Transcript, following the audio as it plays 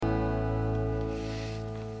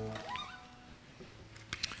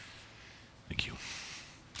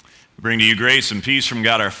Bring to you grace and peace from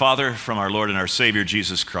God our Father, from our Lord and our Savior,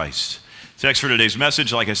 Jesus Christ. Text for today's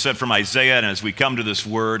message, like I said, from Isaiah, and as we come to this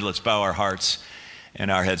word, let's bow our hearts and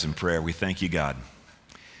our heads in prayer. We thank you, God.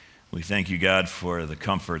 We thank you, God, for the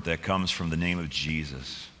comfort that comes from the name of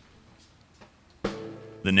Jesus.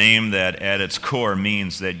 The name that at its core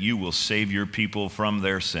means that you will save your people from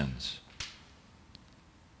their sins.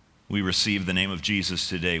 We receive the name of Jesus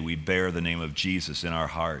today. We bear the name of Jesus in our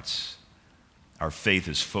hearts. Our faith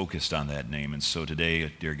is focused on that name, and so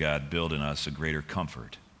today, dear God, build in us a greater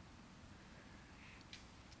comfort.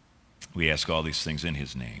 We ask all these things in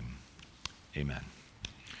his name. Amen.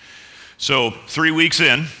 So, 3 weeks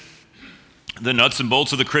in, the nuts and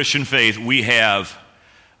bolts of the Christian faith, we have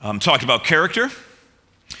talked about character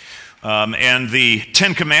and the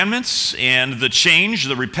Ten Commandments and the change,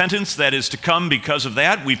 the repentance that is to come because of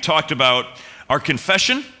that. We've talked about our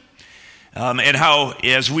confession. And how,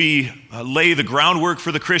 as we lay the groundwork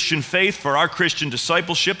for the Christian faith, for our Christian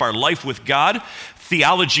discipleship, our life with God,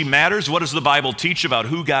 theology matters. What does the Bible teach about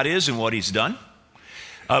who God is and what he's done?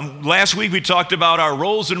 Last week we talked about our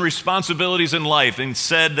roles and responsibilities in life and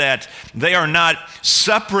said that they are not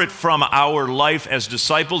separate from our life as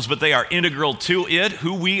disciples, but they are integral to it.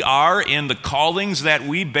 Who we are and the callings that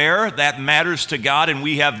we bear, that matters to God, and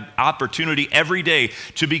we have opportunity every day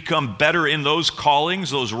to become better in those callings,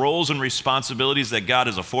 those roles and responsibilities that God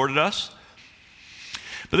has afforded us.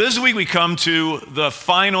 But this week we come to the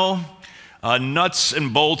final nuts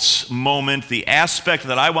and bolts moment, the aspect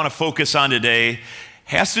that I want to focus on today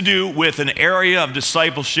has to do with an area of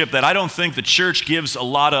discipleship that I don't think the church gives a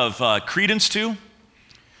lot of credence to,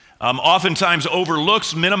 oftentimes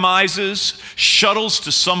overlooks, minimizes, shuttles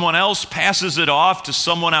to someone else, passes it off to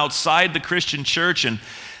someone outside the Christian church. And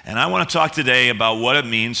I want to talk today about what it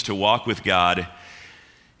means to walk with God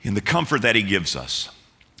in the comfort that he gives us.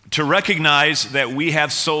 To recognize that we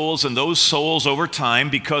have souls, and those souls over time,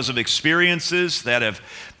 because of experiences that have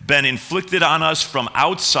been inflicted on us from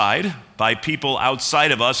outside, by people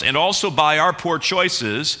outside of us, and also by our poor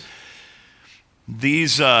choices,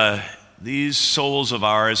 these souls of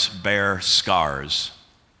ours bear scars.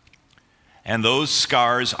 And those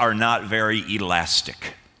scars are not very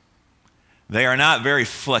elastic. They are not very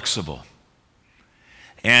flexible.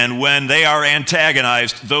 And when they are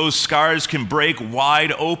antagonized, those scars can break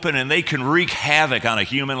wide open and they can wreak havoc on a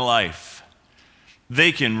human life.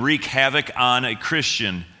 They can wreak havoc on a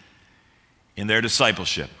Christian in their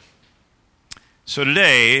discipleship. So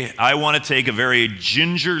today, I want to take a very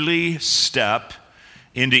gingerly step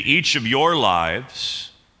into each of your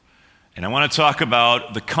lives, and I want to talk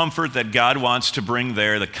about the comfort that God wants to bring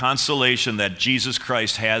there, the consolation that Jesus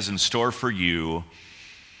Christ has in store for you,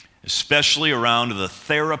 especially around the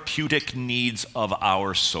therapeutic needs of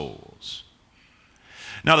our souls.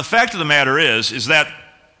 Now, the fact of the matter is that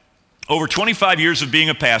over 25 years of being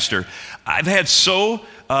a pastor, I've had so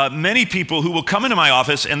many people who will come into my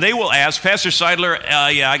office and they will ask, Pastor Seidler,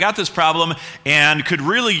 I got this problem and could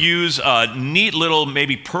really use a neat little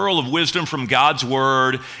maybe pearl of wisdom from God's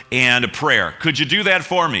word and a prayer. Could you do that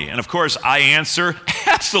for me? And of course, I answer,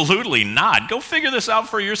 absolutely not. Go figure this out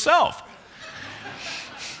for yourself.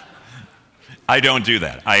 I don't do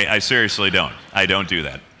that. I seriously don't. I don't do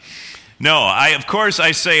that. No,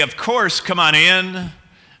 I say, of course, come on in.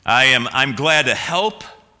 I'm glad to help.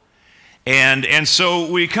 And so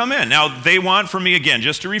we come in. Now, they want from me, again,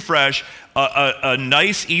 just to refresh, a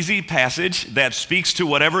nice, easy passage that speaks to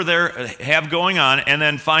whatever they have going on, and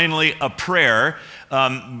then finally a prayer,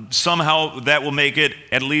 somehow that will make it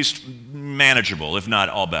at least manageable, if not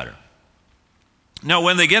all better. Now,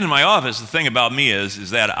 when they get in my office, the thing about me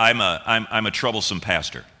is that I'm a troublesome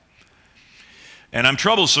pastor. And I'm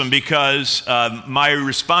troublesome because my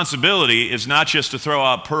responsibility is not just to throw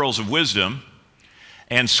out pearls of wisdom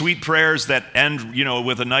and sweet prayers that end,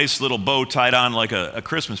 with a nice little bow tied on like a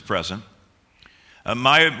Christmas present.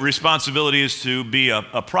 My responsibility is to be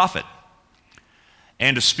a prophet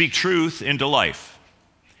and to speak truth into life.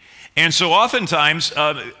 And so oftentimes,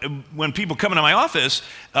 when people come into my office,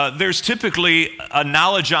 there's typically a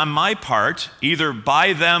knowledge on my part, either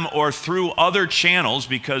by them or through other channels,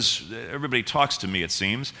 because everybody talks to me, it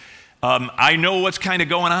seems. I know what's kind of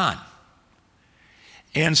going on.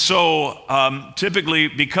 And so typically,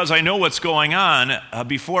 because I know what's going on,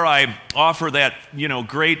 before I offer that,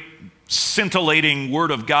 great scintillating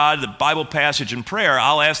word of God, the Bible passage and prayer,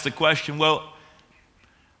 I'll ask the question, well,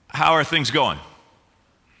 how are things going?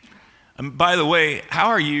 And by the way,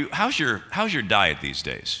 how's your diet these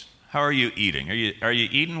days? How are you eating? Are you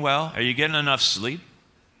eating well? Are you getting enough sleep?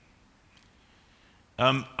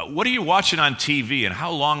 What are you watching on TV and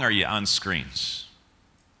how long are you on screens?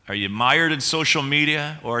 Are you mired in social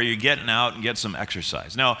media, or are you getting out and get some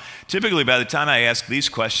exercise? Now, typically by the time I ask these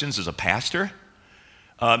questions as a pastor,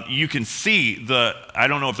 you can see I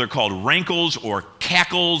don't know if they're called wrinkles or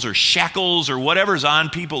cackles or shackles or whatever's on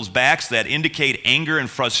people's backs that indicate anger and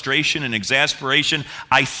frustration and exasperation.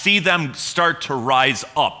 I see them start to rise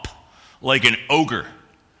up like an ogre.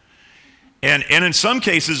 And in some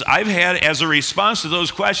cases, I've had, as a response to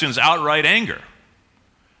those questions, outright anger.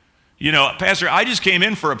 You know, Pastor, I just came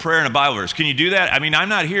in for a prayer and a Bible verse. Can you do that? I mean, I'm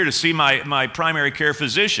not here to see my primary care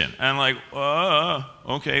physician. And I'm like,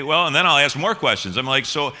 okay, well, and then I'll ask more questions. I'm like,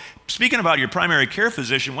 so speaking about your primary care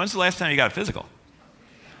physician, when's the last time you got a physical?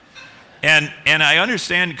 And I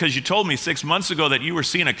understand, because you told me 6 months ago that you were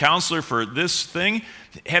seeing a counselor for this thing.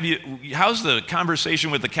 How's the conversation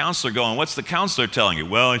with the counselor going? What's the counselor telling you?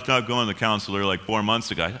 Well, he's not going to the counselor like 4 months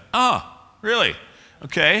ago. Oh, really?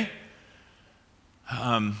 Okay.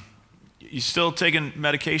 You still taking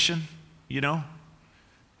medication, you know,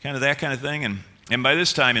 kind of that kind of thing. And by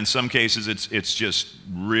this time, in some cases, it's just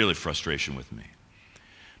really frustration with me.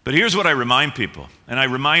 But here's what I remind people, and I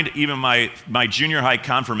remind even my junior high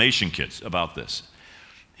confirmation kids about this.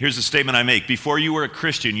 Here's the statement I make. Before you were a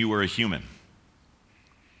Christian, you were a human.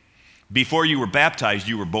 Before you were baptized,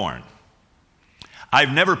 you were born.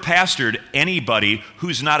 I've never pastored anybody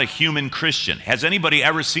who's not a human Christian. Has anybody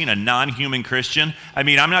ever seen a non-human Christian? I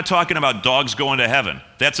mean, I'm not talking about dogs going to heaven.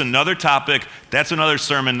 That's another topic. That's another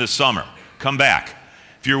sermon this summer. Come back.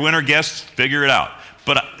 If you're winter guests, figure it out.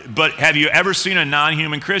 But have you ever seen a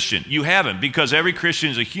non-human Christian? You haven't, because every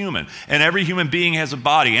Christian is a human. And every human being has a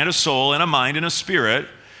body and a soul and a mind and a spirit.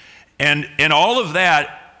 And all of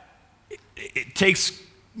that, it takes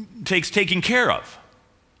taking care of.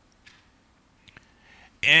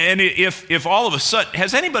 And if all of a sudden,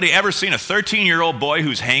 has anybody ever seen a 13-year-old boy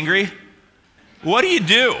who's hangry? What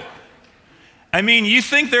do? I mean, you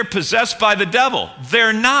think they're possessed by the devil.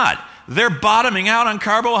 They're not. They're bottoming out on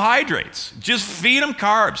carbohydrates. Just feed them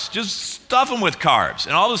carbs. Just stuff them with carbs.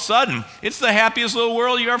 And all of a sudden, it's the happiest little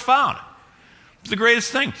world you ever found. It's the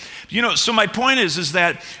greatest thing. You know, so my point is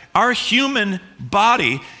that our human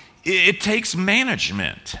body, it takes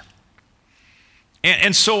management.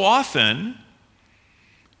 And so often,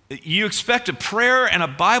 you expect a prayer and a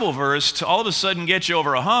Bible verse to all of a sudden get you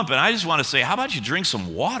over a hump, and I just want to say, how about you drink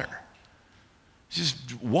some water?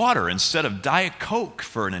 Just water instead of Diet Coke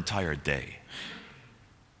for an entire day.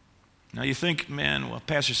 Now you think, man, well,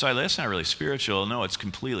 Pastor Sidley, that's not really spiritual. No, it's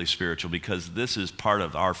completely spiritual, because this is part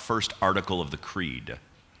of our first article of the creed.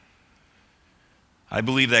 I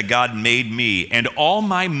believe that God made me and all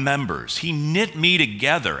my members. He knit me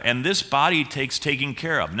together, and this body takes taking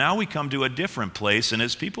care of. Now we come to a different place, and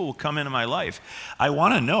as people will come into my life, I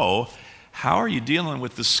want to know, how are you dealing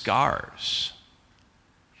with the scars?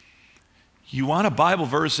 You want a Bible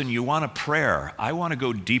verse and you want a prayer. I want to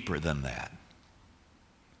go deeper than that.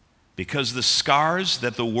 Because the scars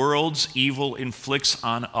that the world's evil inflicts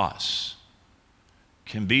on us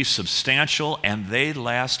can be substantial, and they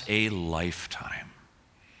last a lifetime.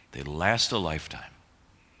 They last a lifetime.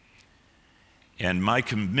 And my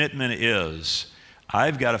commitment is,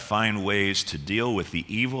 I've got to find ways to deal with the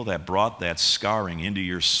evil that brought that scarring into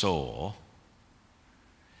your soul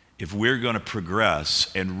if we're going to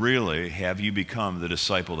progress and really have you become the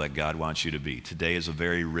disciple that God wants you to be. Today is a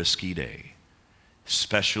very risky day,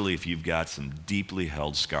 especially if you've got some deeply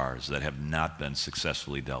held scars that have not been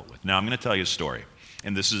successfully dealt with. Now, I'm going to tell you a story.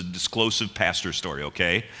 And this is a disclosive pastor story,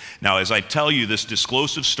 okay? Now, as I tell you this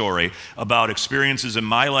disclosive story about experiences in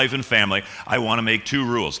my life and family, I want to make two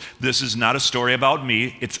rules. This is not a story about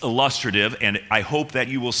me. It's illustrative, and I hope that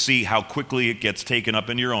you will see how quickly it gets taken up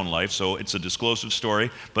in your own life. So it's a disclosive story,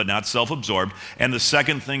 but not self-absorbed. And the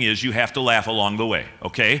second thing is, you have to laugh along the way,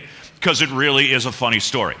 okay? Because it really is a funny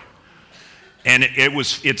story. And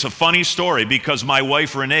it's a funny story because my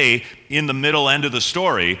wife, Renee, in the middle end of the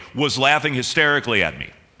story, was laughing hysterically at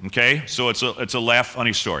me, okay? So it's a laugh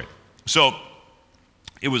funny story. So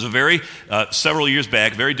it was a very, several years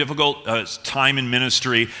back, very difficult time in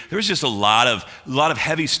ministry. There was just a lot of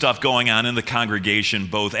heavy stuff going on in the congregation,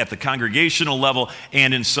 both at the congregational level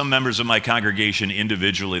and in some members of my congregation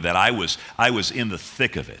individually, that I was in the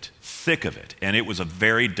thick of it. And it was a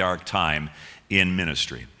very dark time in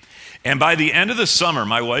ministry. And by the end of the summer,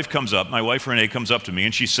 my wife Renee comes up to me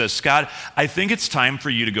and she says, Scott, I think it's time for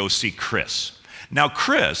you to go see Chris. Now,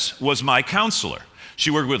 Chris was my counselor. She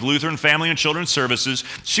worked with Lutheran Family and Children's Services.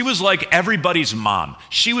 She was like everybody's mom.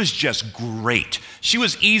 She was just great. She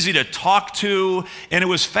was easy to talk to, and it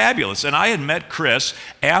was fabulous. And I had met Chris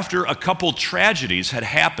after a couple tragedies had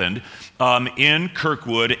happened in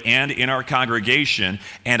Kirkwood and in our congregation,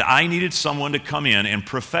 and I needed someone to come in and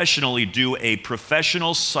professionally do a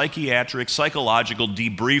professional psychiatric, psychological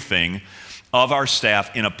debriefing of our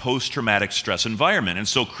staff in a post-traumatic stress environment. And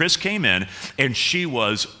so Chris came in, and she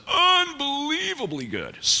was unbelievably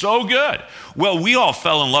good. So good. Well, we all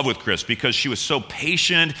fell in love with Chris because she was so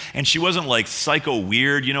patient, and she wasn't like psycho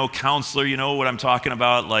weird, counselor, you know what I'm talking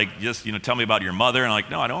about? Like, just, tell me about your mother. And I'm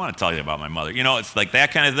like, no, I don't want to tell you about my mother. It's like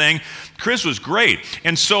that kind of thing. Chris was great.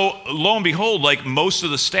 And so, lo and behold, like most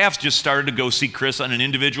of the staffs just started to go see Chris on an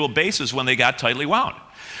individual basis when they got tightly wound.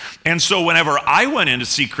 And so whenever I went in to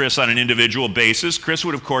see Chris on an individual basis, Chris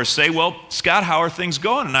would, of course, say, well, Scott, how are things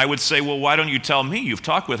going? And I would say, well, why don't you tell me? You've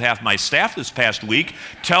talked with half my staff this past week.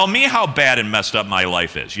 Tell me how bad and messed up my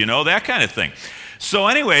life is, that kind of thing. So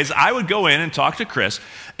anyways, I would go in and talk to Chris.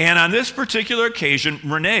 And on this particular occasion,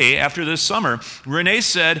 Renee, after this summer, Renee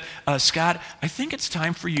said, Scott, I think it's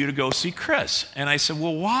time for you to go see Chris. And I said,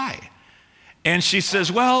 well, why? And she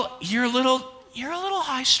says, well, you're a little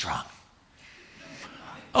high-strung.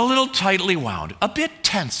 A little tightly wound, a bit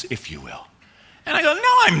tense, if you will. And I go,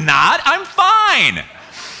 no, I'm not. I'm fine.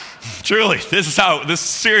 Truly,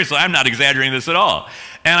 seriously, I'm not exaggerating this at all.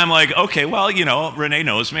 And I'm like, okay, well, Renee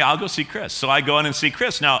knows me. I'll go see Chris. So I go in and see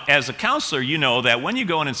Chris. Now, as a counselor, you know that when you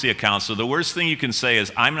go in and see a counselor, the worst thing you can say is,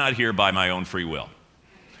 I'm not here by my own free will.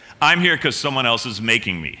 I'm here because someone else is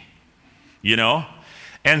making me,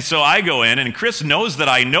 And so I go in, and Chris knows that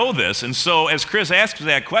I know this. And so as Chris asks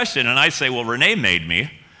that question, and I say, well, Renee made me,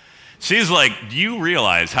 she's like, do you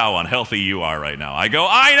realize how unhealthy you are right now? I go,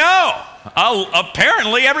 I know.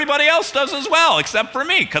 Apparently everybody else does as well, except for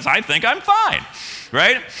me, because I think I'm fine,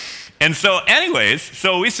 right? And so anyways,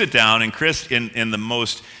 so we sit down, and Chris, in the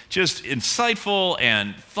most just insightful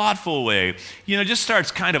and thoughtful way, just starts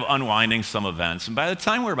kind of unwinding some events. And by the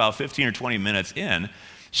time we're about 15 or 20 minutes in,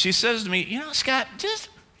 she says to me, Scott,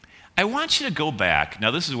 I want you to go back.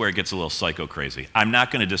 Now, this is where it gets a little psycho crazy. I'm not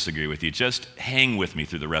going to disagree with you. Just hang with me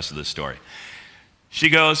through the rest of the story. She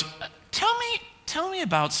goes, tell me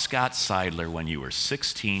about Scott Seidler when you were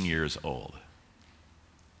 16 years old.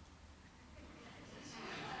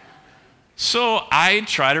 So I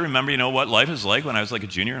try to remember, what life is like when I was like a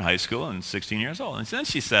junior in high school and 16 years old. And then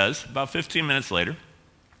she says, about 15 minutes later,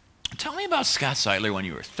 tell me about Scott Seidler when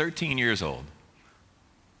you were 13 years old.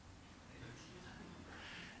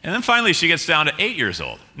 And then finally, she gets down to 8 years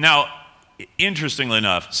old. Now, interestingly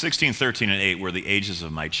enough, 16, 13, and 8 were the ages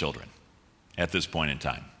of my children at this point in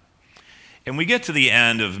time. And we get to the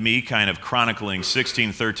end of me kind of chronicling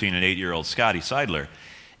 16, 13, and 8-year-old Scotty Seidler.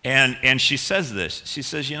 And she says this. She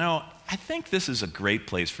says, I think this is a great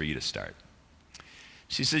place for you to start.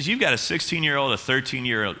 She says, you've got a 16-year-old, a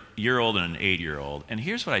 13-year-old, and an 8-year-old. And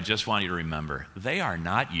here's what I just want you to remember. They are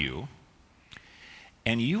not you,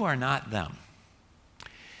 and you are not them.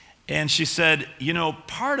 And she said,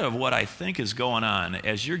 part of what I think is going on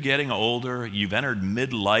as you're getting older, you've entered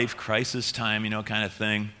midlife crisis time, kind of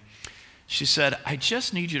thing. She said, I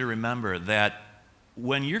just need you to remember that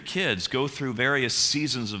when your kids go through various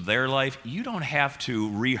seasons of their life, you don't have to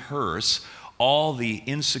rehearse all the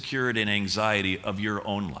insecurity and anxiety of your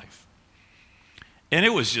own life. And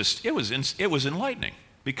it was enlightening.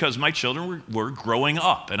 Because my children were growing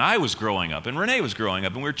up, and I was growing up, and Renee was growing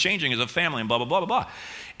up, and we were changing as a family, and blah, blah, blah, blah, blah.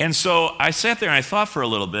 And so I sat there and I thought for a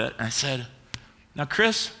little bit, and I said, now,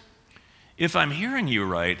 Chris, if I'm hearing you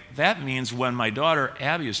right, that means when my daughter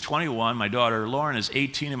Abby is 21, my daughter Lauren is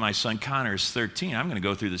 18, and my son Connor is 13, I'm going to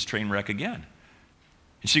go through this train wreck again.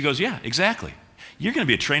 And she goes, yeah, exactly. You're going to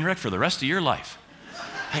be a train wreck for the rest of your life.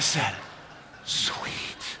 I said,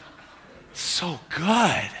 sweet, so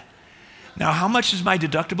good. Now, how much is my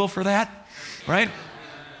deductible for that, right?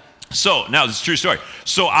 So, now this is a true story.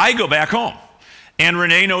 So I go back home, and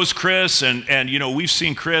Renee knows Chris, and we've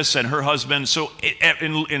seen Chris and her husband. So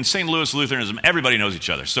in St. Louis Lutheranism, everybody knows each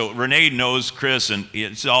other. So Renee knows Chris, and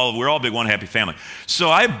we're all big one happy family. So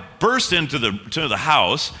I burst into the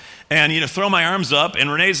house and throw my arms up, and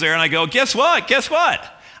Renee's there, and I go, guess what?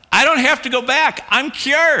 I don't have to go back. I'm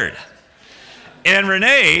cured. And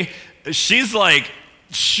Renee, she's like,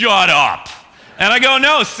 shut up. And I go,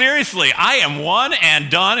 no, seriously, I am one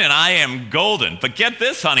and done, and I am golden. But get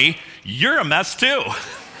this, honey, you're a mess too.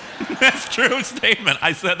 That's a true statement.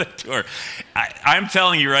 I said that to her. I'm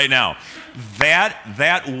telling you right now,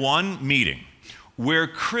 that one meeting where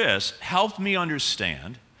Chris helped me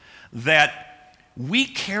understand that we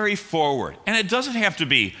carry forward, and it doesn't have to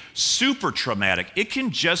be super traumatic. It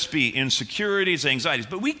can just be insecurities, anxieties,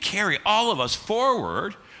 but we carry all of us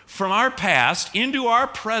forward from our past into our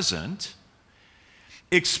present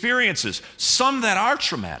experiences, some that are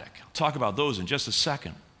traumatic. I'll talk about those in just a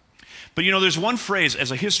second. But there's one phrase,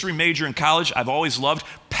 as a history major in college, I've always loved: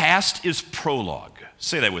 past is prologue.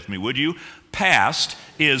 Say that with me, would you? Past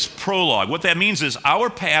is prologue. What that means is our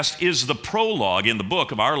past is the prologue in the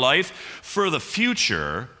book of our life for the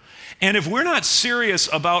future. And if we're not serious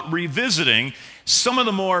about revisiting some of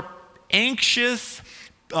the more anxious,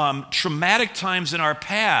 traumatic times in our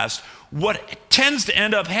past, what tends to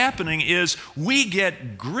end up happening is we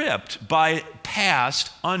get gripped by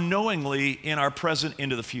past unknowingly in our present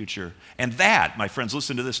into the future. And that, my friends,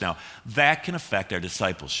 listen to this now, that can affect our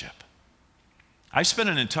discipleship. I spent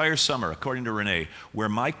an entire summer, according to Renee, where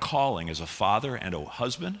my calling as a father and a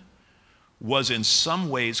husband was in some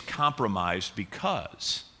ways compromised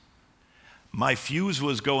because my fuse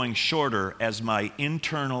was going shorter as my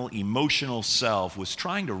internal emotional self was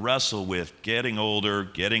trying to wrestle with getting older,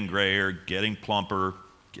 getting grayer, getting plumper,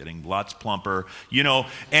 getting lots plumper,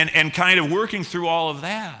 and kind of working through all of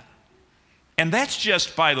that. And that's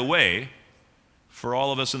just, by the way, for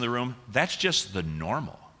all of us in the room, that's just the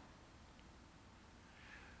normal.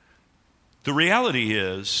 The reality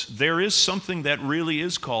is there is something that really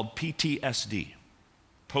is called PTSD,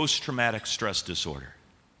 post-traumatic stress disorder.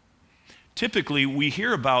 Typically, we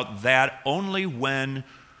hear about that only when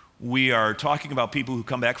we are talking about people who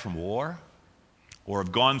come back from war or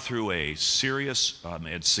have gone through a serious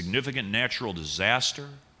and significant natural disaster,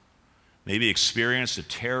 maybe experienced a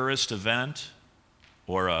terrorist event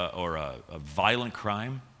or a violent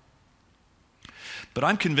crime. But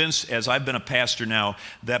I'm convinced, as I've been a pastor now,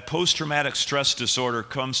 that post-traumatic stress disorder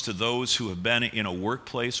comes to those who have been in a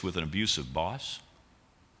workplace with an abusive boss,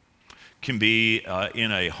 can be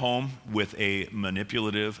in a home with a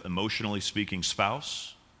manipulative, emotionally speaking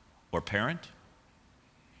spouse or parent.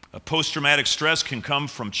 A post-traumatic stress can come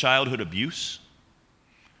from childhood abuse.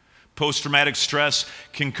 Post-traumatic stress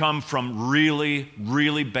can come from really,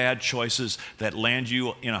 really bad choices that land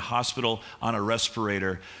you in a hospital on a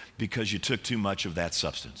respirator because you took too much of that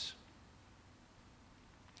substance.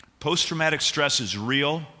 Post-traumatic stress is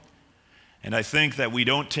real. And I think that we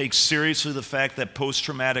don't take seriously the fact that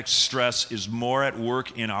post-traumatic stress is more at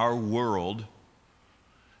work in our world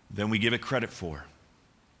than we give it credit for.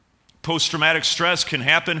 Post-traumatic stress can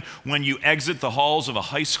happen when you exit the halls of a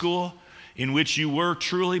high school in which you were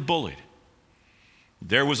truly bullied.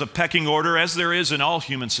 There was a pecking order, as there is in all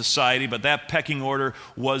human society, but that pecking order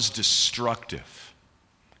was destructive.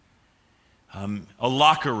 A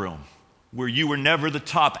locker room where you were never the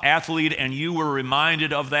top athlete, and you were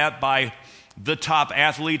reminded of that by the top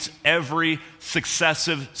athletes every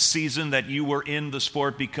successive season that you were in the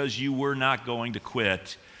sport because you were not going to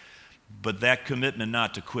quit. But that commitment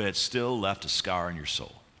not to quit still left a scar on your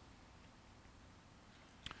soul.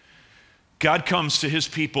 God comes to his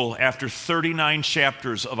people after 39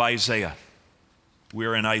 chapters of Isaiah.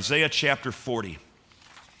 We're in Isaiah chapter 40.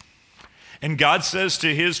 And God says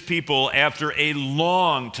to his people, after a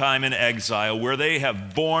long time in exile, where they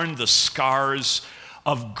have borne the scars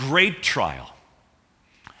of great trial,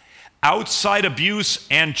 outside abuse,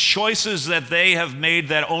 and choices that they have made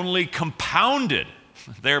that only compounded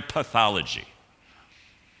their pathology.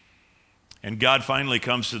 And God finally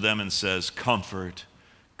comes to them and says, comfort,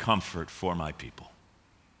 comfort for my people.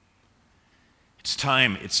 It's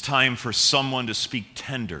time for someone to speak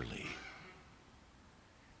tenderly,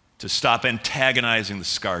 to stop antagonizing the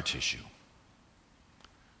scar tissue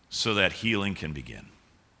so that healing can begin.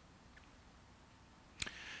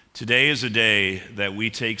 Today is a day that we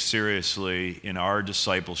take seriously in our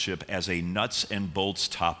discipleship as a nuts and bolts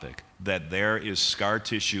topic, that there is scar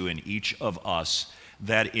tissue in each of us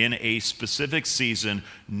that in a specific season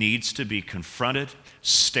needs to be confronted,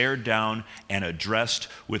 stared down, and addressed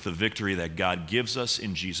with the victory that God gives us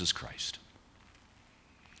in Jesus Christ.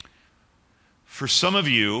 For some of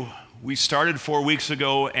you, we started 4 weeks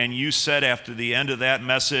ago, and you said after the end of that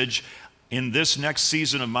message, in this next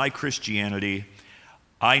season of my Christianity,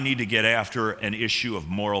 I need to get after an issue of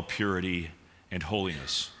moral purity and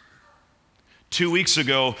holiness. 2 weeks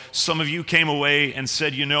ago, some of you came away and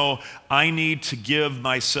said, I need to give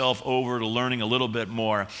myself over to learning a little bit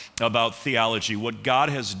more about theology, what God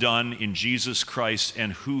has done in Jesus Christ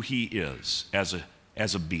and who he is as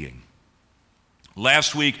a being.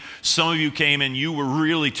 Last week, some of you came and you were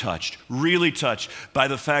really touched by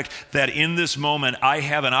the fact that in this moment, I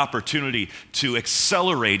have an opportunity to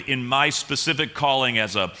accelerate in my specific calling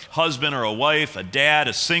as a husband or a wife, a dad,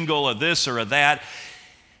 a single, a this or a that.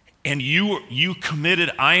 And you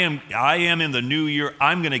committed, I am in the new year,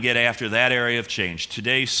 I'm going to get after that area of change.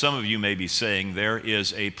 Today, some of you may be saying, there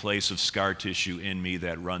is a place of scar tissue in me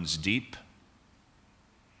that runs deep,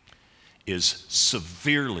 is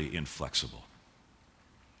severely inflexible.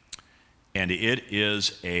 And it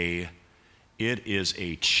is a It is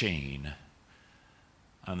a chain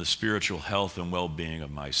on the spiritual health and well-being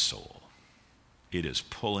of my soul. It is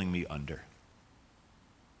pulling me under.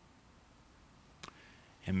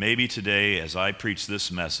 And maybe today, as I preach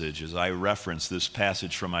this message, as I reference this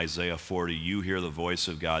passage from Isaiah 40, you hear the voice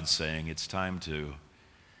of God saying, it's time to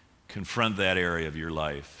confront that area of your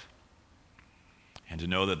life and to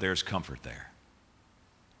know that there's comfort there.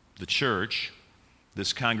 The church,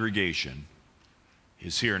 this congregation,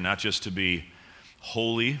 is here not just to be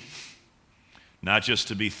holy, not just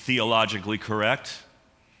to be theologically correct,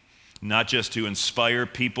 not just to inspire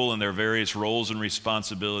people in their various roles and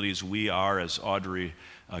responsibilities. We are, as Audrey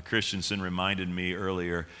Christensen reminded me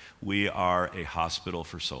earlier, we are a hospital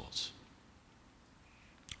for souls.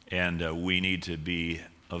 And we need to be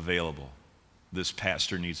available. This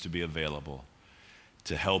pastor needs to be available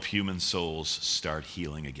to help human souls start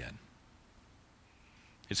healing again.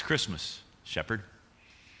 It's Christmas, Shepherd.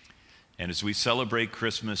 And as we celebrate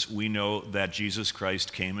Christmas, we know that Jesus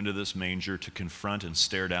Christ came into this manger to confront and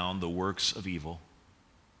stare down the works of evil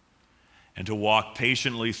and to walk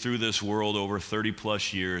patiently through this world over 30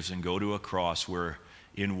 plus years and go to a cross where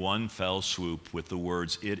in one fell swoop with the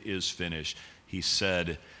words, "It is finished," he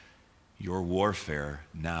said, your warfare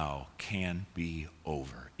now can be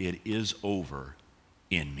over. It is over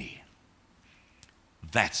in me.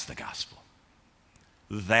 That's the gospel.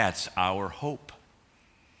 That's our hope.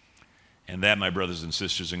 And that, my brothers and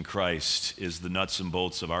sisters in Christ, is the nuts and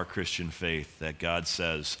bolts of our Christian faith, that God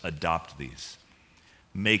says, adopt these.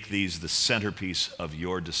 Make these the centerpiece of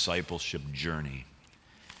your discipleship journey.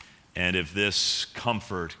 And if this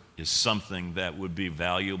comfort is something that would be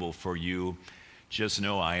valuable for you, just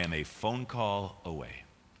know I am a phone call away.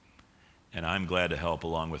 And I'm glad to help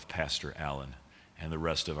along with Pastor Allen and the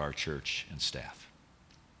rest of our church and staff.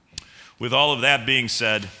 With all of that being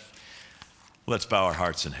said, let's bow our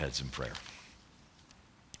hearts and heads in prayer.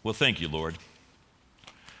 Well, thank you, Lord,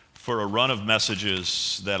 for a run of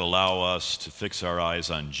messages that allow us to fix our eyes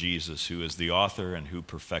on Jesus, who is the author and who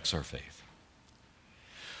perfects our faith,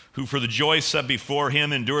 who for the joy set before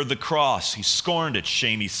him endured the cross. He scorned its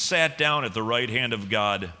shame. He sat down at the right hand of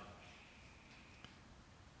God.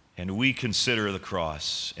 And we consider the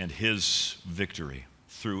cross and his victory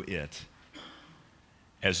through it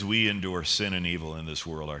as we endure sin and evil in this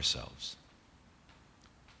world ourselves.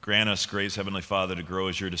 Grant us grace, Heavenly Father, to grow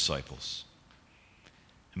as your disciples.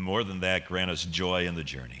 And more than that, grant us joy in the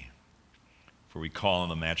journey. For we call on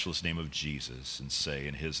the matchless name of Jesus and say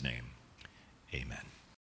in his name, amen.